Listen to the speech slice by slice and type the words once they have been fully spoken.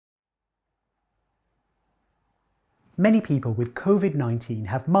Many people with COVID-19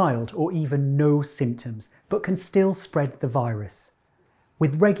 have mild or even no symptoms, but can still spread the virus.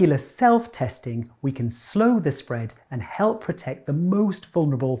 With regular self-testing, we can slow the spread and help protect the most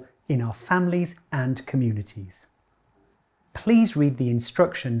vulnerable in our families and communities. Please read the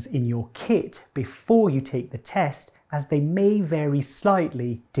instructions in your kit before you take the test, as they may vary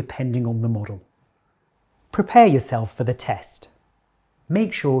slightly depending on the model. Prepare yourself for the test.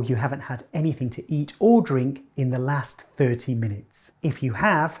 Make sure you haven't had anything to eat or drink in the last 30 minutes. If you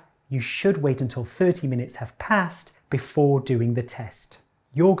have, you should wait until 30 minutes have passed before doing the test.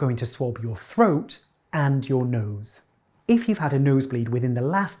 You're going to swab your throat and your nose. If you've had a nosebleed within the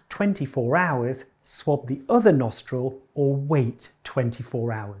last 24 hours, swab the other nostril or wait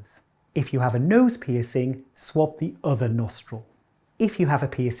 24 hours. If you have a nose piercing, swab the other nostril. If you have a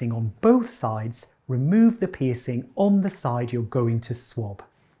piercing on both sides, remove the piercing on the side you're going to swab.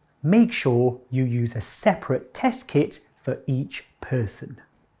 Make sure you use a separate test kit for each person.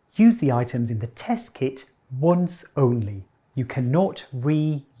 Use the items in the test kit once only. You cannot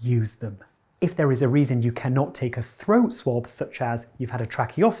reuse them. If there is a reason you cannot take a throat swab, such as you've had a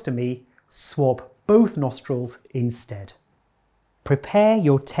tracheostomy, swab both nostrils instead. Prepare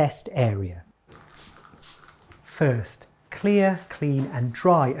your test area. First, clear, clean and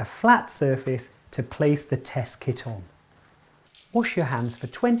dry a flat surface to place the test kit on. Wash your hands for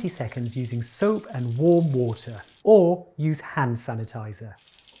 20 seconds using soap and warm water, or use hand sanitizer.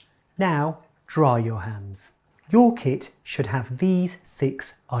 Now, dry your hands. Your kit should have these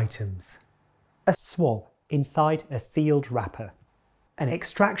 6 items. A swab inside a sealed wrapper. An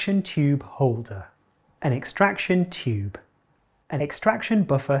extraction tube holder. An extraction tube. An extraction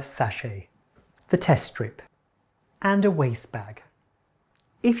buffer sachet. The test strip. And a waste bag.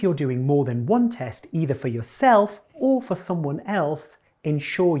 If you're doing more than one test, either for yourself or for someone else,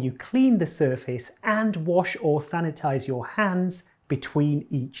 ensure you clean the surface and wash or sanitize your hands between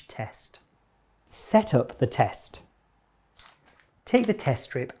each test. Set up the test. Take the test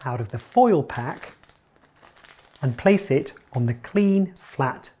strip out of the foil pack and place it on the clean,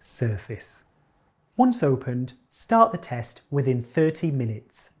 flat surface. Once opened, start the test within 30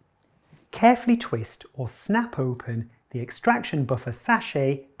 minutes. Carefully twist or snap open the extraction buffer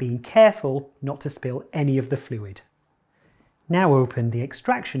sachet, being careful not to spill any of the fluid. Now open the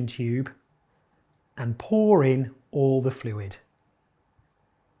extraction tube and pour in all the fluid.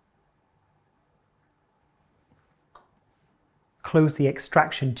 Close the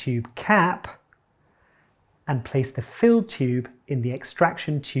extraction tube cap and place the filled tube in the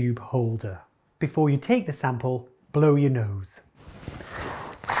extraction tube holder. Before you take the sample, blow your nose.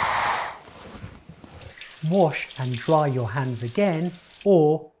 Wash and dry your hands again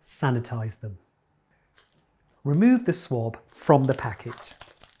or sanitize them. Remove the swab from the packet.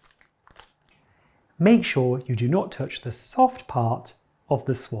 Make sure you do not touch the soft part of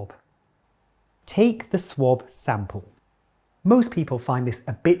the swab. Take the swab sample. Most people find this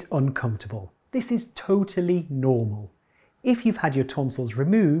a bit uncomfortable. This is totally normal. If you've had your tonsils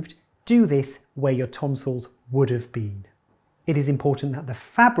removed, do this where your tonsils would have been. It is important that the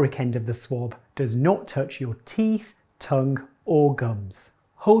fabric end of the swab does not touch your teeth, tongue or gums.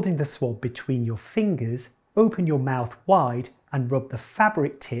 Holding the swab between your fingers, open your mouth wide and rub the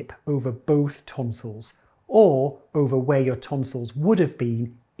fabric tip over both tonsils, or over where your tonsils would have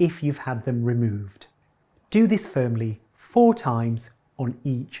been if you've had them removed. Do this firmly 4 times on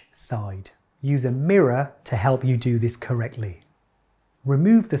each side. Use a mirror to help you do this correctly.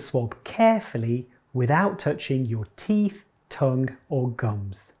 Remove the swab carefully without touching your teeth, tongue or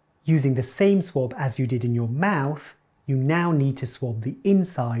gums. Using the same swab as you did in your mouth, you now need to swab the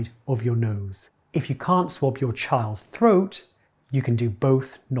inside of your nose. If you can't swab your child's throat, you can do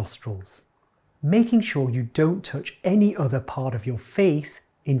both nostrils. Making sure you don't touch any other part of your face,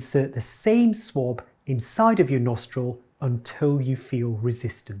 insert the same swab inside of your nostril until you feel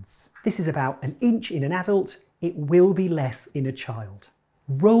resistance. This is about 1 inch in an adult, it will be less in a child.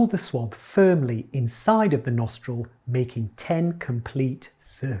 Roll the swab firmly inside of the nostril, making 10 complete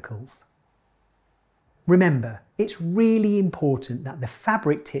circles. Remember, it's really important that the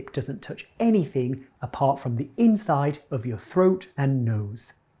fabric tip doesn't touch anything apart from the inside of your throat and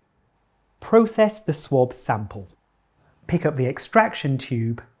nose. Process the swab sample. Pick up the extraction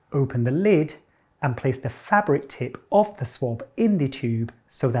tube, open the lid, and place the fabric tip of the swab in the tube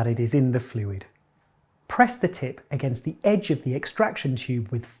so that it is in the fluid. Press the tip against the edge of the extraction tube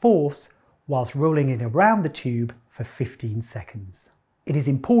with force whilst rolling it around the tube for 15 seconds. It is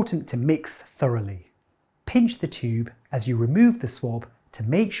important to mix thoroughly. Pinch the tube as you remove the swab to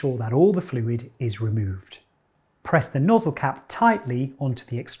make sure that all the fluid is removed. Press the nozzle cap tightly onto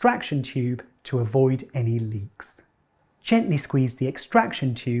the extraction tube to avoid any leaks. Gently squeeze the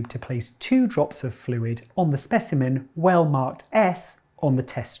extraction tube to place 2 drops of fluid on the specimen well marked S on the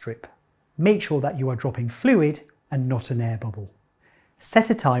test strip. Make sure that you are dropping fluid and not an air bubble.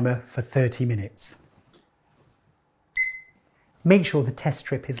 Set a timer for 30 minutes. Make sure the test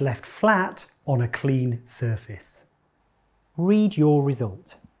strip is left flat on a clean surface. Read your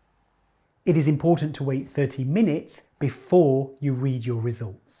result. It is important to wait 30 minutes before you read your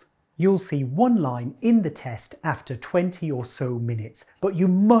results. You'll see one line in the test after 20 or so minutes, but you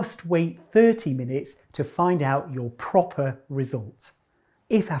must wait 30 minutes to find out your proper result.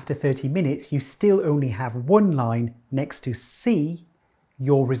 If after 30 minutes you still only have one line next to C,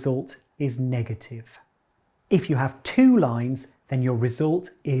 your result is negative. If you have 2 lines, then your result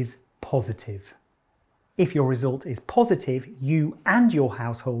is positive. If your result is positive, you and your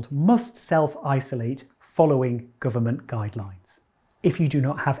household must self-isolate following government guidelines. If you do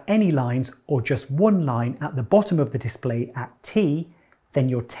not have any lines or just one line at the bottom of the display at T, then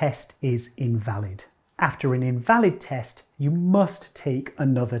your test is invalid. After an invalid test, you must take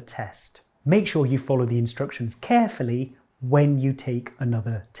another test. Make sure you follow the instructions carefully when you take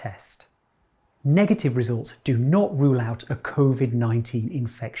another test. Negative results do not rule out a COVID-19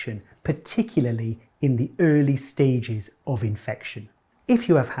 infection, particularly in the early stages of infection. If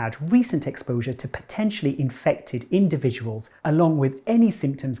you have had recent exposure to potentially infected individuals along with any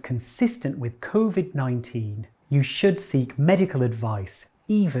symptoms consistent with COVID-19, you should seek medical advice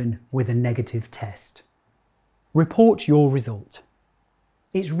even with a negative test. Report your result.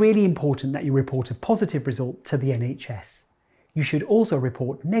 It's really important that you report a positive result to the NHS. You should also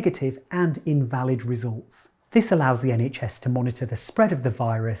report negative and invalid results. This allows the NHS to monitor the spread of the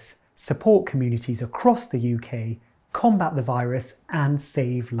virus, support communities across the UK, combat the virus and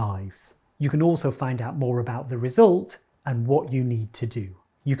save lives. You can also find out more about the result and what you need to do.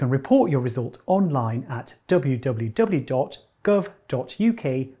 You can report your result online at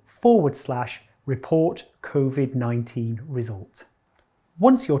www.gov.uk/report COVID-19 result.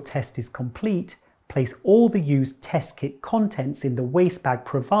 Once your test is complete, place all the used test kit contents in the waste bag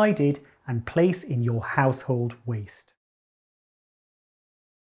provided and place in your household waste.